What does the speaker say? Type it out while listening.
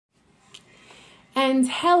And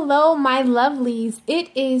hello, my lovelies. It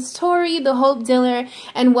is Tori, the Hope Dealer,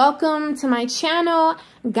 and welcome to my channel,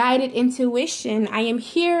 Guided Intuition. I am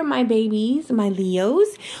here, my babies, my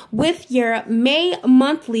Leos, with your May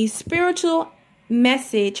monthly spiritual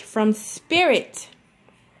message from Spirit.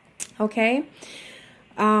 Okay?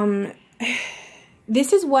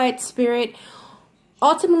 This is what Spirit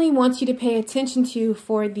ultimately wants you to pay attention to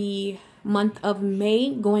for the month of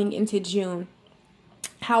May going into June.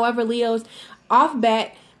 However, Leos, off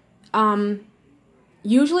bet,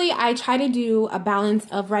 usually I try to do a balance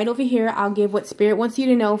of right over here. I'll give what Spirit wants you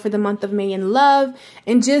to know for the month of May in love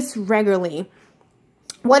and just regularly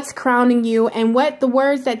what's crowning you and what the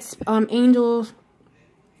words that your angels,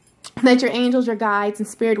 your guides, and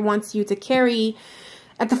Spirit wants you to carry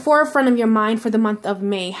at the forefront of your mind for the month of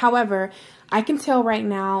May. However, I can tell right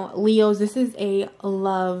now, Leos, this is a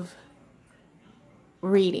love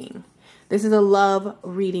reading. This is a love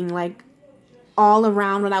reading, like all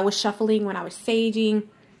around. When I was shuffling, when I was saging,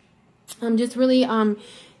 I'm just really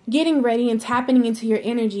getting ready and tapping into your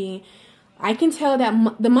energy. I can tell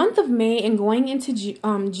that the month of May and going into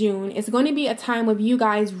June is going to be a time of you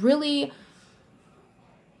guys really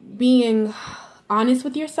being honest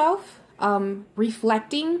with yourself,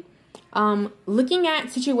 reflecting, looking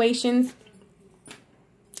at situations,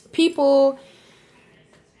 people,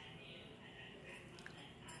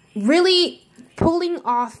 really pulling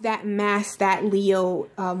off that mask that Leo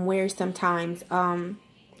wears sometimes,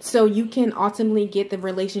 so you can ultimately get the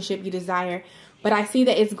relationship you desire. But I see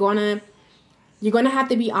that you're gonna have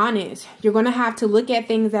to be honest. You're gonna have to look at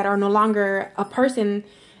things that are no longer a person,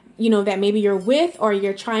 that maybe you're with or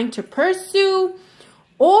you're trying to pursue,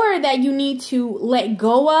 or that you need to let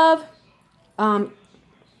go of,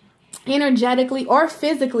 energetically or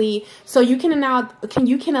physically, so you can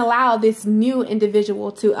allow this new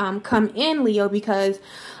individual to come in, Leo, because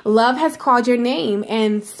love has called your name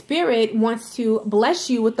and Spirit wants to bless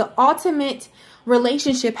you with the ultimate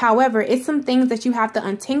relationship. However, it's some things that you have to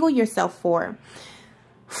untangle yourself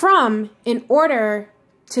from in order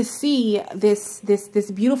to see this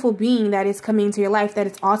beautiful being that is coming into your life, that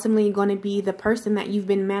is ultimately going to be the person that you've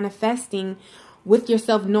been manifesting with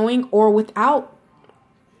yourself knowing or without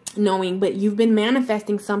knowing, but you've been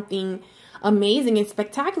manifesting something amazing and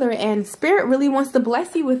spectacular, and Spirit really wants to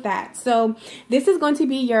bless you with that. So this is going to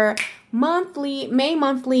be your May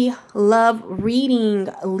monthly love reading,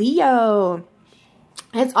 Leo.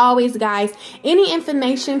 As always, guys, any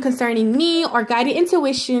information concerning me or guided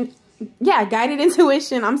intuition,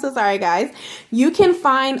 I'm so sorry, guys, you can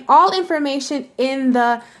find all information in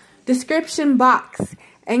the description box.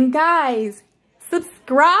 And guys,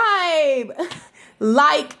 subscribe,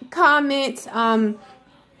 like, comment.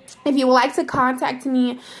 If you would like to contact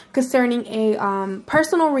me concerning a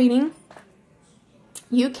personal reading,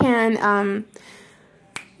 you can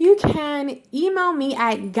email me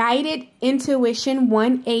at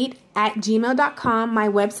guidedintuition18@gmail.com. My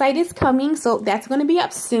website is coming, so that's going to be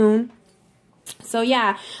up soon. So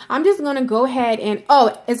yeah, I'm just going to go ahead and,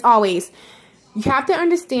 as always, you have to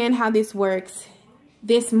understand how this works.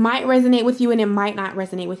 This might resonate with you and it might not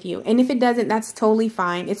resonate with you. And if it doesn't, that's totally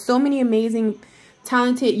fine. It's so many amazing,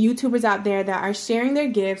 talented YouTubers out there that are sharing their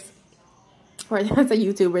gifts, or that's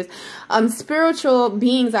YouTubers, spiritual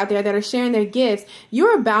beings out there that are sharing their gifts.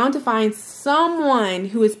 You're bound to find someone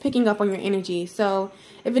who is picking up on your energy. So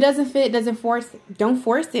if it doesn't fit, don't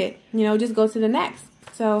force it. Just go to the next.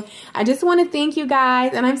 So I just want to thank you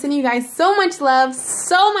guys, and I'm sending you guys so much love,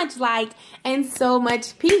 so much light, and so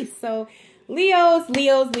much peace. So Leos,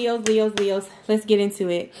 let's get into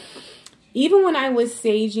it. Even when I was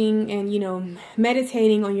saging and,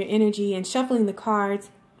 meditating on your energy and shuffling the cards,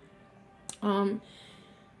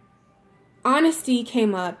 honesty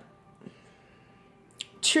came up.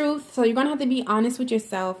 Truth. So you're going to have to be honest with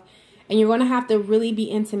yourself, and you're going to have to really be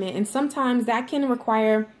intimate. And sometimes that can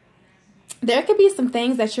require, there could be some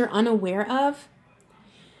things that you're unaware of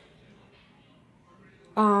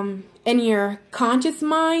in your conscious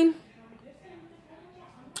mind,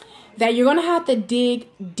 that you're going to have to dig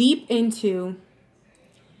deep into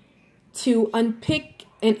to unpick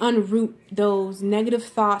and unroot those negative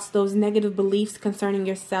thoughts, those negative beliefs concerning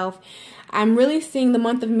yourself. I'm really seeing the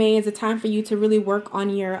month of May as a time for you to really work on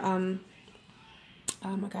your, oh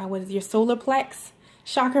my God, what is your solar plex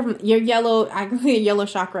chakra, your yellow, I can see a yellow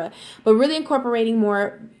chakra, but really incorporating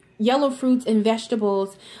more yellow fruits and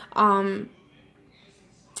vegetables,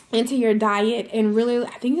 into your diet, and really,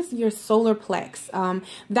 I think it's your solar plex.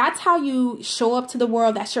 That's how you show up to the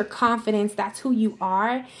world. That's your confidence. That's who you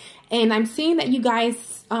are. And I'm seeing that you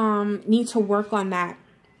guys need to work on that.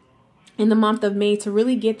 in the month of May to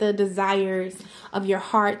really get the desires of your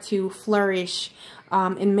heart to flourish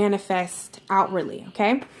and manifest outwardly,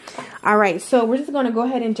 okay? All right, so we're just going to go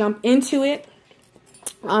ahead and jump into it.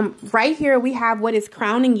 Right here, we have what is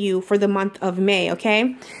crowning you for the month of May,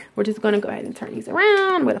 okay? We're just going to go ahead and turn these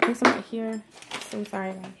around. I'm going to put some right here. So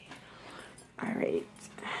sorry, guys. All right.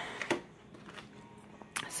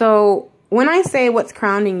 So when I say what's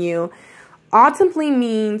crowning you, ultimately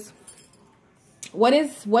means what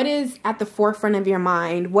is at the forefront of your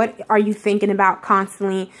mind? What are you thinking about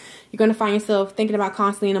constantly? You're going to find yourself thinking about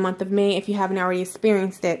constantly in the month of May if you haven't already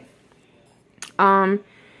experienced it.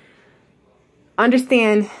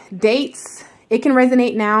 Understand dates. It can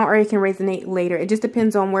resonate now or it can resonate later. It just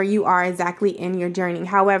depends on where you are exactly in your journey.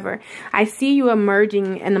 However, I see you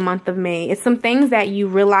emerging in the month of May. It's some things that you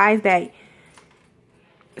realize that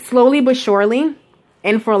slowly but surely,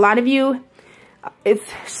 and for a lot of you, it's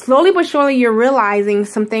slowly but surely you're realizing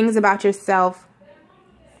some things about yourself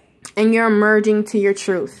and you're emerging to your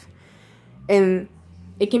truth. And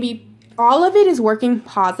it can be, all of it is working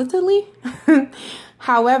positively.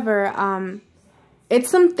 However, it's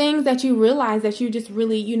some things that you realize that you just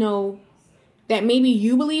really, you know, that maybe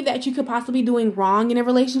you believe that you could possibly be doing wrong in a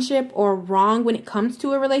relationship or wrong when it comes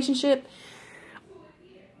to a relationship.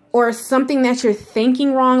 Or something that you're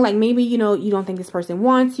thinking wrong, like maybe, you know, you don't think this person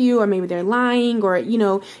wants you, or maybe they're lying, or, you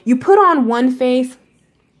know, you put on one face.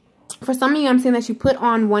 For some of you, I'm saying that you put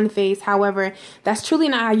on one face. However, that's truly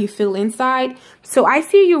not how you feel inside. So I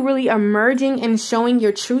see you really emerging and showing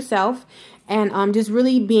your true self and just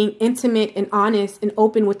really being intimate and honest and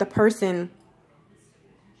open with the person.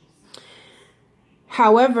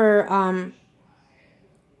 However,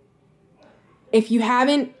 if you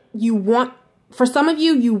haven't, for some of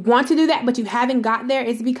you, you want to do that, but you haven't got there.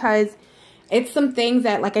 It's because it's some things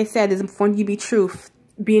that, like I said, is important you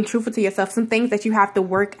being truthful to yourself. Some things that you have to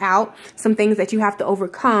work out, some things that you have to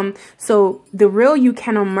overcome. So the real you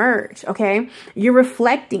can emerge, okay? You're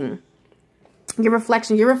reflecting. You're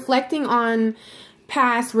reflecting on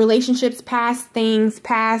past relationships, past things,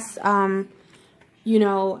 past, you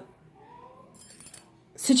know,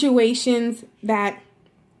 situations that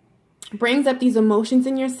brings up these emotions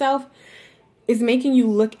in yourself. Is making you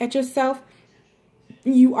look at yourself.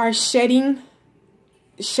 You are shedding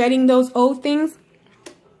those old things.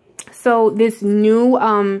 So this new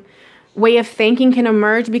way of thinking can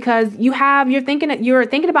emerge because you're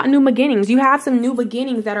thinking about new beginnings. You have some new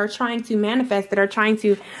beginnings that are trying to manifest, that are trying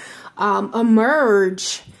to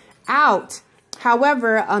emerge out.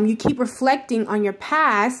 However, you keep reflecting on your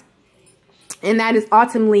past, and that is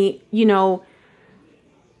ultimately, you know,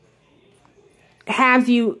 has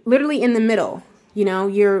you literally in the middle. You know,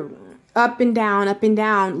 you're up and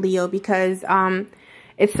down, Leo, because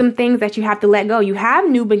it's some things that you have to let go. You have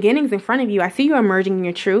new beginnings in front of you. I see you emerging in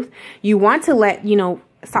your truth. You want to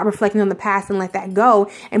stop reflecting on the past and let that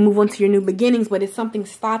go and move on to your new beginnings, but it's something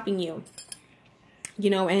stopping you. You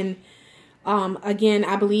know, and again,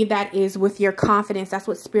 I believe that is with your confidence. That's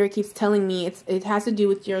what Spirit keeps telling me. It has to do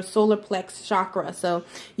with your solar plex chakra. So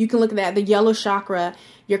you can look at that, the yellow chakra,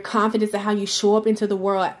 your confidence and how you show up into the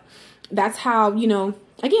world. That's how, you know,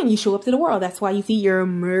 again, you show up to the world. That's why you see you're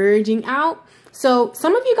emerging out. So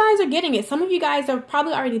some of you guys are getting it. Some of you guys are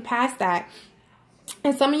probably already past that.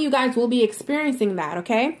 And some of you guys will be experiencing that,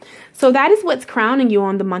 okay? So that is what's crowning you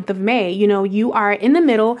on the month of May. You know, you are in the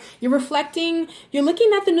middle. You're reflecting. You're looking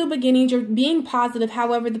at the new beginnings. You're being positive.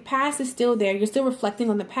 However, the past is still there. You're still reflecting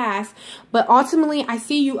on the past. But ultimately, I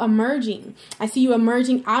see you emerging. I see you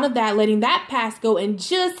emerging out of that, letting that past go and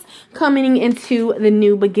just coming into the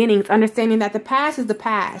new beginnings. Understanding that the past is the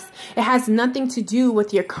past. It has nothing to do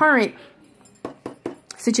with your current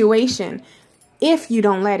situation if you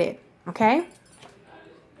don't let it, okay?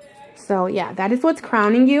 So yeah, that is what's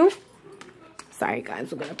crowning you. Sorry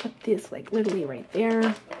guys, we're gonna put this like literally right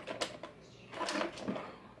there.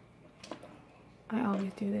 I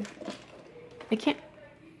always do this. I can't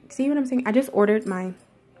see what I'm saying. I just ordered my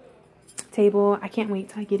table. I can't wait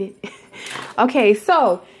till I get it. Okay,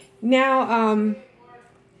 so now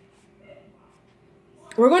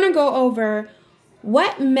we're gonna go over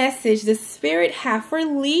what message the Spirit have for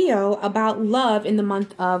Leo about love in the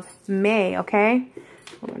month of May, okay?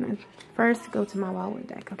 We're gonna first go to my Wildwood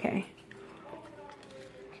deck, okay?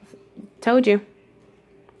 Told you.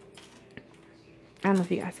 I don't know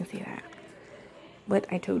if you guys can see that, but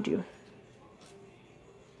I told you.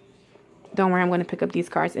 Don't worry, I'm going to pick up these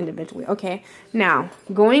cards individually, okay? Now,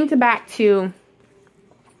 going back to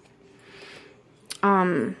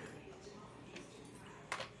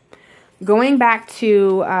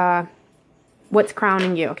what's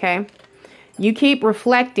crowning you, okay? You keep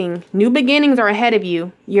reflecting. New beginnings are ahead of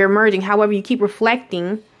you. You're emerging. However, you keep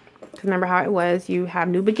reflecting. Remember how it was. You have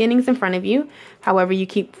new beginnings in front of you. However, you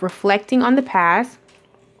keep reflecting on the past.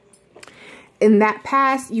 In that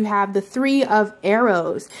past, you have the 3 of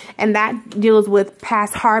arrows. And that deals with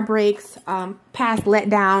past heartbreaks, past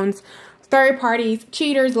letdowns, third parties,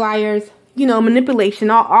 cheaters, liars, you know,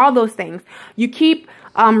 manipulation, all those things. You keep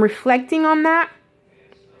reflecting on that.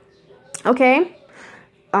 Okay?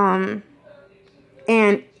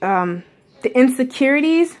 And the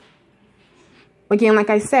insecurities, again, like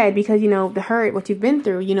I said, because, you know, the hurt, what you've been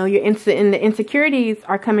through, you know, and the insecurities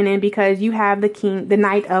are coming in because you have the king, the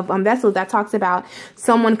knight of vessels that talks about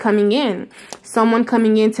someone coming in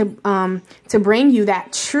to bring you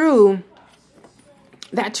that true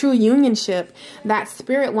unionship that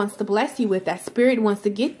spirit wants to bless you with, that spirit wants to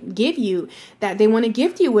give you, that they want to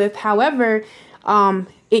gift you with. However,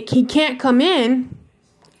 he can't come in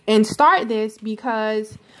and start this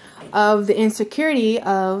because of the insecurity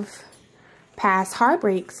of past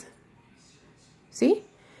heartbreaks. See?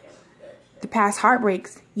 The past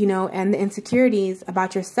heartbreaks, you know, and the insecurities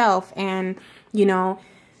about yourself. And, you know,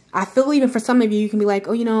 I feel even for some of you, you can be like,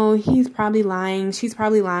 oh, you know, he's probably lying. She's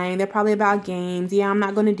probably lying. They're probably about games. Yeah, I'm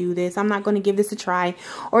not going to do this. I'm not going to give this a try.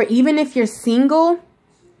 Or even if you're single,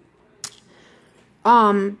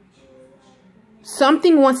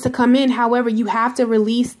 something wants to come in. However, you have to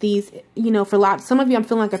release these, you know, for some of you, I'm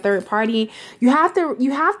feeling like a third party. You have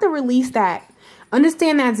to release that.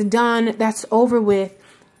 Understand that's done. That's over with.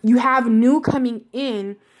 You have new coming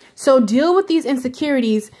in. So deal with these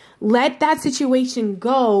insecurities. Let that situation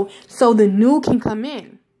go so the new can come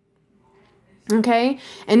in. Okay?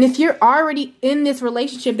 And if you're already in this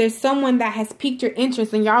relationship, there's someone that has piqued your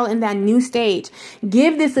interest and y'all in that new stage.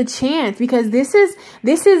 Give this a chance because this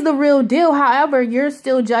is the real deal. However, you're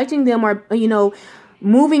still judging them or, you know,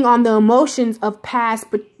 moving on the emotions of past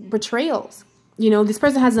betrayals. You know, this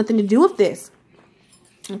person has nothing to do with this.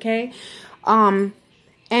 Okay? And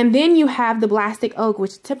then you have the Blastic Oak,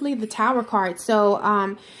 which is typically the Tower card.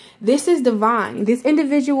 So, this is divine. This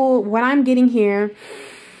individual, what I'm getting here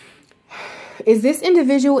is this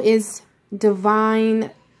individual is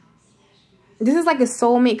divine. This is like a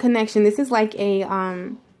soulmate connection. This is like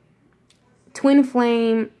a twin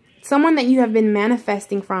flame, someone that you have been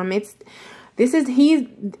manifesting from. He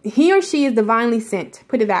or she is divinely sent.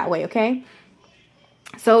 Put it that way, okay?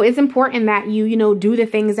 So it's important that you know, do the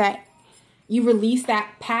things that you release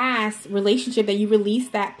that past relationship, that you release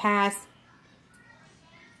that past,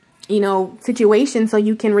 you know, situation so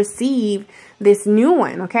you can receive this new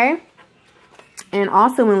one, okay? And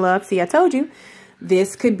also in love, see, I told you,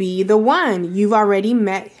 this could be the one. You've already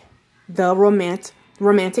met the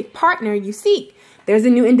romantic partner you seek. There's a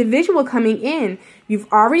new individual coming in.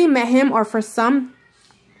 You've already met him, or for some,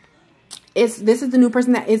 this is the new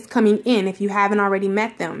person that is coming in if you haven't already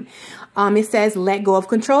met them. It says let go of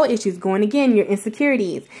control issues. Going again, your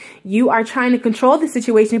insecurities. You are trying to control the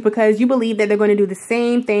situation because you believe that they're going to do the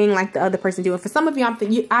same thing like the other person doing. For some of you,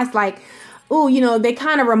 I was like, oh, you know, they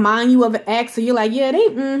kind of remind you of an ex. So you're like, yeah,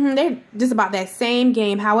 they're just about that same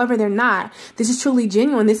game. However, they're not. This is truly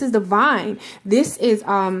genuine. This is divine. This is,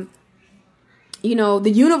 you know,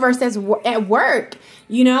 the universe that's at work,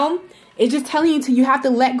 you know. It's just telling you have to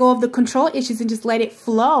let go of the control issues and just let it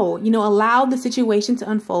flow. You know, allow the situation to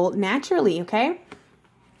unfold naturally, okay?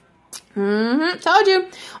 Told you.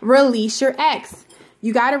 Release your ex.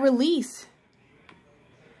 You got to release.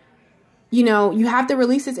 You know, you have to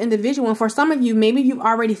release this individual. And for some of you, maybe you've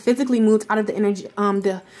already physically moved out of the energy,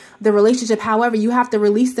 the relationship. However, you have to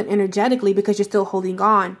release them energetically because you're still holding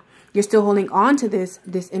on. You're still holding on to this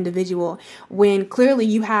individual when clearly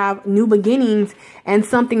you have new beginnings and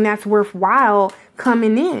something that's worthwhile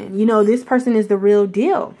coming in. You know, this person is the real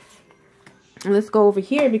deal. And let's go over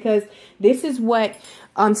here because this is what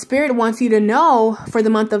Spirit wants you to know for the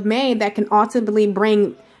month of May that can ultimately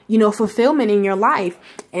bring, you know, fulfillment in your life.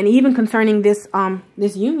 And even concerning this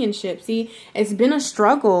this unionship. See, it's been a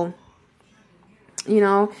struggle. You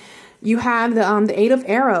know, you have the 8 of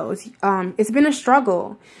Arrows. It's been a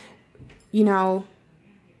struggle. You know,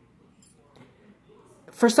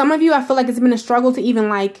 for some of you, I feel like it's been a struggle to even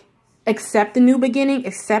like accept the new beginning,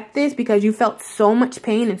 accept this because you felt so much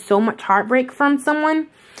pain and so much heartbreak from someone.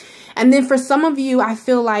 And then for some of you, I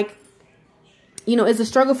feel like, you know, it's a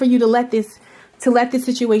struggle for you to let this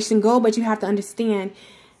situation go. But you have to understand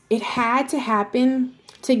it had to happen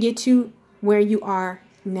to get you where you are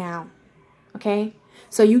now. Okay,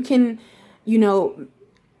 so you can, you know,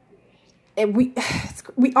 we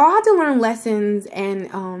all have to learn lessons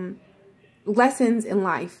and lessons in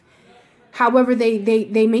life. However,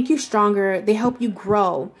 they make you stronger. They help you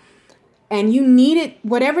grow. And you needed,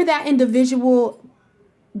 whatever that individual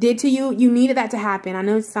did to you, you needed that to happen. I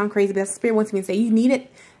know it sounds crazy, but that's what Spirit wants me to say. You needed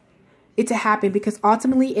it to happen because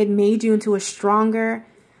ultimately it made you into a stronger,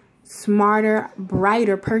 smarter,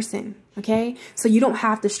 brighter person. Okay? So you don't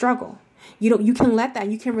have to struggle. You can let that,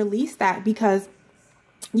 you can release that because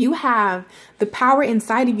you have the power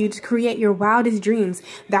inside of you to create your wildest dreams.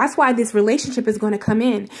 That's why this relationship is going to come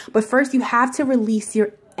in. But first you have to release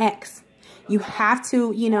your ex. You have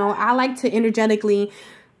to, you know, I like to energetically,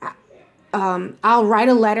 I'll write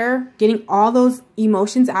a letter getting all those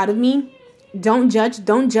emotions out of me. Don't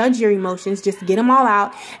judge your emotions. Just get them all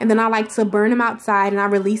out. And then I like to burn them outside and I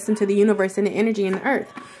release them to the universe and the energy and the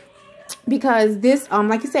earth. Because this,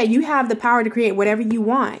 like you said, you have the power to create whatever you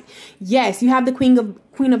want. Yes, you have the queen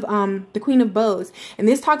of bows. And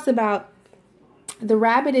this talks about the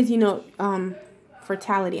rabbit is, you know,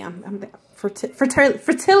 fertility.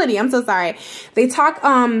 Fertility. I'm so sorry. They talk,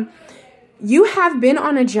 you have been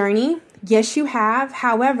on a journey. Yes, you have.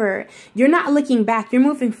 However, you're not looking back. You're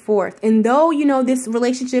moving forth. And though, you know, this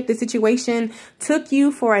relationship, this situation took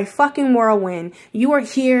you for a fucking whirlwind, you are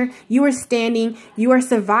here, you are standing, you are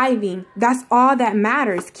surviving. That's all that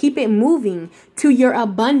matters. Keep it moving to your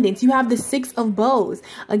abundance. You have the 6 of bows.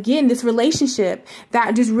 Again, this relationship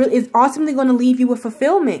that just really is ultimately going to leave you with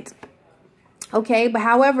fulfillment. Okay. But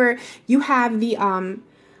however, you have the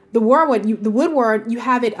woodward, you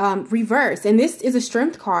have it reversed, and this is a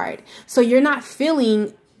strength card. So you're not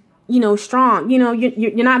feeling, you know, strong. You know,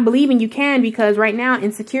 you're not believing you can because right now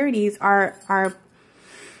insecurities are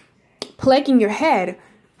plaguing your head.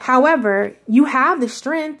 However, you have the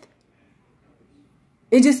strength.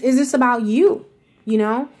 It's just about you. You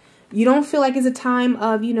know, you don't feel like it's a time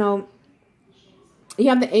of, you know. You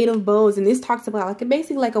have the 8 of bows, and this talks about like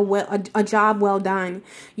basically like a job well done.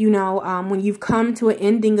 You know, when you've come to an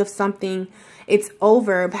ending of something, it's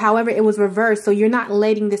over. However, it was reversed, so you're not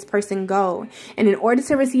letting this person go. And in order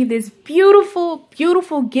to receive this beautiful,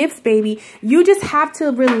 beautiful gifts, baby, you just have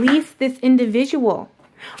to release this individual.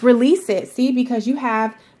 Release it, see, because you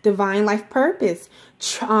have divine life purpose.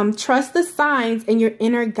 Trust the signs and your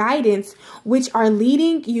inner guidance, which are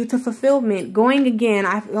leading you to fulfillment. Going again,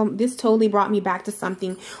 this totally brought me back to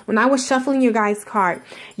something. When I was shuffling your guys' card,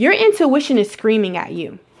 your intuition is screaming at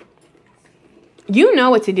you. You know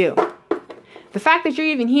what to do. The fact that you're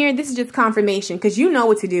even here, this is just confirmation because you know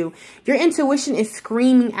what to do. Your intuition is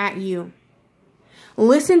screaming at you.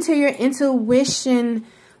 Listen to your intuition,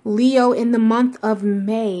 Leo, in the month of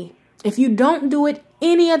May. If you don't do it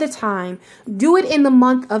any other time, do it in the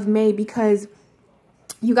month of May because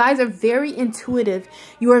you guys are very intuitive.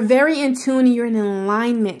 You are very in tune and you're in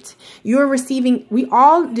alignment. You're receiving, we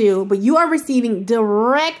all do, but you are receiving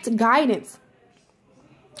direct guidance.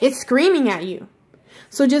 It's screaming at you.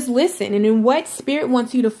 So just listen. And in what Spirit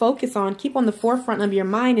wants you to focus on, keep on the forefront of your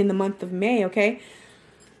mind in the month of May, okay?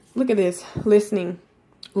 Look at this, listening.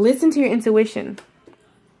 Listen to your intuition.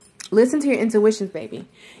 Listen to your intuitions, baby.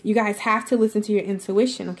 You guys have to listen to your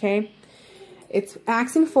intuition, okay? It's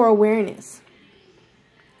asking for awareness.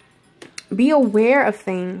 Be aware of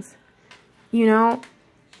things, you know.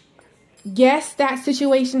 Yes, that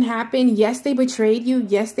situation happened. Yes, they betrayed you.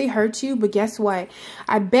 Yes, they hurt you. But guess what?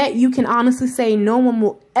 I bet you can honestly say no one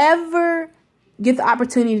will ever get the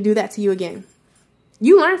opportunity to do that to you again.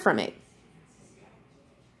 You learn from it.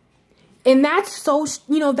 And that's so,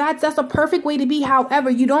 you know, that's a perfect way to be.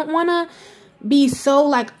 However, you don't want to be so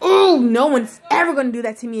like, oh, no one's ever going to do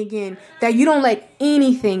that to me again, that you don't let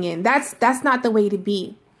anything in. That's not the way to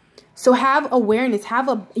be. So have awareness, have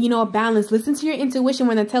a, you know, a balance. Listen to your intuition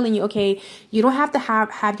when they're telling you, okay, you don't have to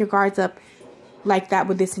have your guards up like that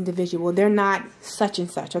with this individual. They're not such and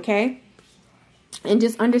such, okay? And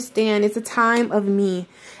just understand it's a time of me.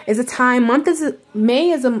 It's a time, May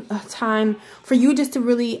is a time for you just to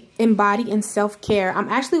really embody in self-care. I'm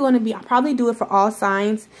actually going to be, I'll probably do it for all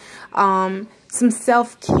signs. Some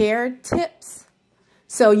self-care tips.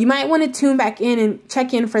 So you might want to tune back in and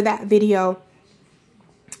check in for that video.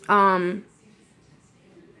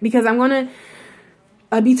 Because I'm going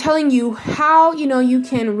to be telling you how, you know, you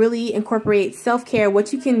can really incorporate self-care,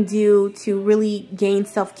 what you can do to really gain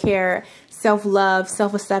self-care, self-love,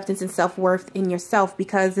 self-acceptance, and self-worth in yourself,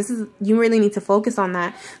 because you really need to focus on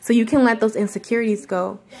that so you can let those insecurities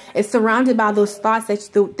go. It's surrounded by those thoughts,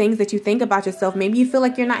 the things that you think about yourself. Maybe you feel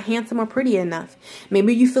like you're not handsome or pretty enough.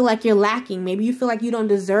 Maybe you feel like you're lacking. Maybe you feel like you don't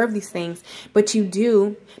deserve these things, but you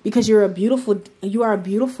do, because you are a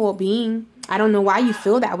beautiful being. I don't know why you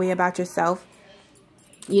feel that way about yourself,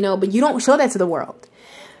 you know, but you don't show that to the world.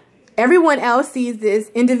 everyone else sees this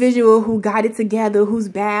individual who got it together, who's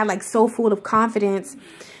bad, like so full of confidence.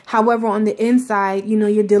 However, on the inside, you know,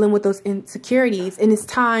 you're dealing with those insecurities. And it's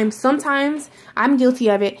time, sometimes, I'm guilty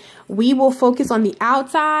of it, we will focus on the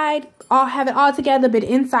outside, have it all together, but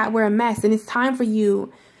inside we're a mess. And it's time for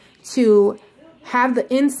you to have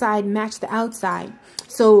the inside match the outside.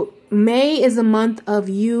 So May is a month of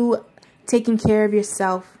you taking care of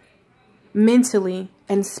yourself mentally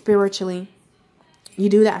and spiritually. You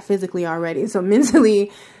do that physically already. So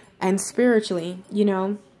mentally and spiritually, you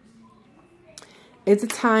know, it's a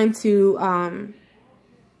time to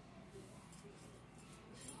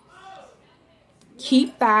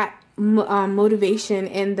keep that motivation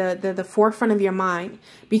in the forefront of your mind,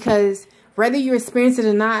 because whether you experience it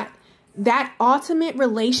or not, that ultimate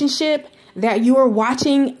relationship that you are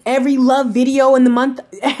watching every love video in the month,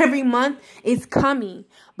 every month, is coming.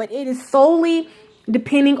 But it is solely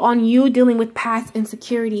depending on you dealing with past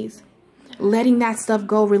insecurities, letting that stuff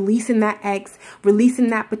go, releasing that ex, releasing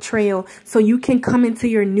that betrayal, so you can come into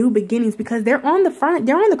your new beginnings, because they're on the front,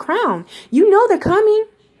 they're on the crown. You know they're coming.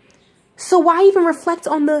 So why even reflect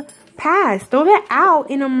on the past? Throw that out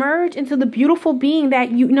and emerge into the beautiful being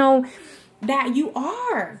that you know that you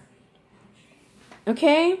are.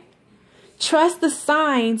 Okay? Trust the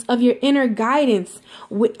signs of your inner guidance,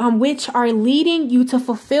 which are leading you to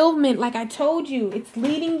fulfillment. Like I told you, it's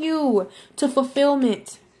leading you to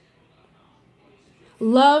fulfillment.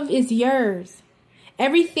 Love is yours.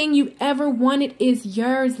 Everything you ever wanted is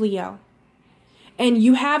yours, Leo. And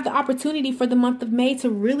you have the opportunity for the month of May to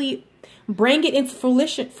really bring it into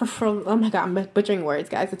fruition. Oh my God, I'm butchering words,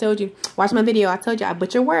 guys. I told you. Watch my video. I told you I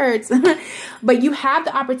butcher words. But you have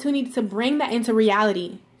the opportunity to bring that into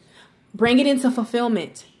reality. Bring it into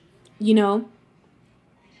fulfillment. You know,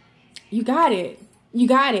 you got it. You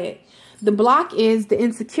got it. The block is the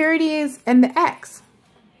insecurities and the ex.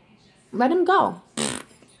 Let them go.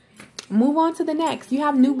 Move on to the next. You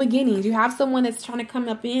have new beginnings. You have someone that's trying to come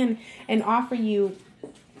up in and offer you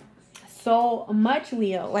so much,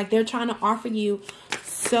 Leo. Like they're trying to offer you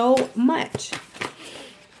so much.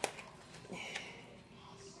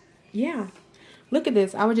 Yeah. Look at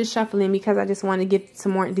this. I was just shuffling because I just want to get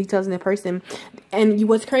some more details in the person. And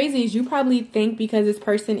what's crazy is you probably think because this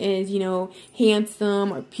person is, you know,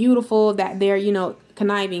 handsome or beautiful that they're, you know,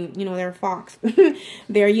 conniving. You know, they're a fox.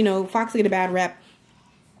 They're, you know, foxes get a bad rep.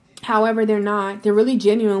 However, they're not. They're really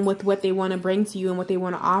genuine with what they want to bring to you and what they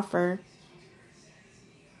want to offer.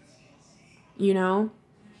 You know?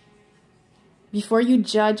 Before you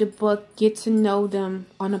judge a book, get to know them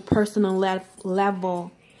on a personal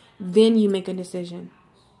level. Then you make a decision.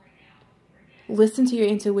 Listen to your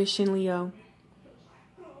intuition, Leo.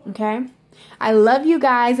 Okay? I love you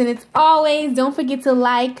guys. And it's always, don't forget to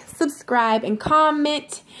like, subscribe, and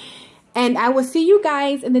comment. And I will see you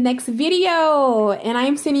guys in the next video. And I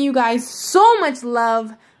am sending you guys so much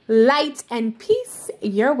love, light, and peace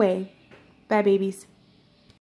your way. Bye, babies.